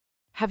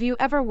Have you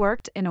ever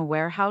worked in a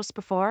warehouse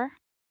before?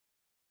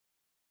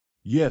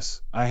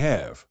 Yes, I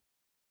have.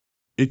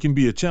 It can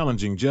be a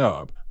challenging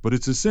job, but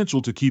it's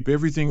essential to keep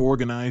everything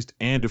organized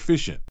and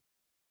efficient.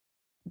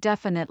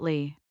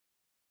 Definitely.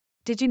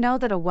 Did you know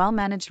that a well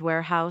managed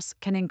warehouse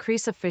can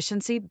increase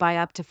efficiency by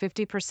up to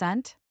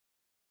 50%?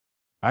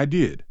 I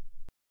did.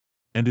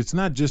 And it's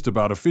not just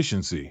about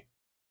efficiency.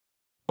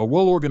 A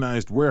well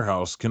organized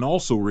warehouse can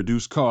also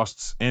reduce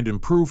costs and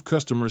improve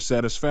customer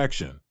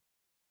satisfaction.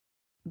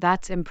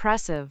 That's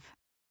impressive.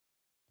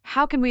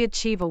 How can we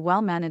achieve a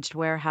well managed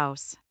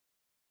warehouse?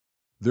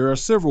 There are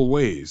several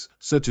ways,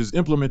 such as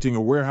implementing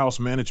a warehouse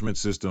management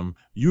system,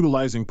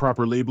 utilizing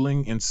proper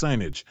labeling and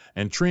signage,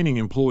 and training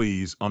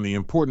employees on the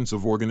importance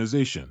of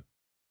organization.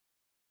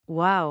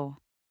 Wow.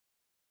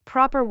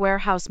 Proper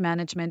warehouse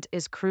management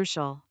is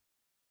crucial.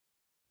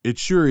 It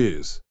sure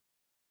is.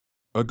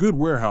 A good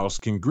warehouse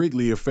can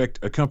greatly affect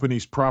a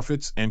company's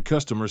profits and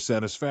customer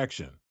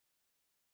satisfaction.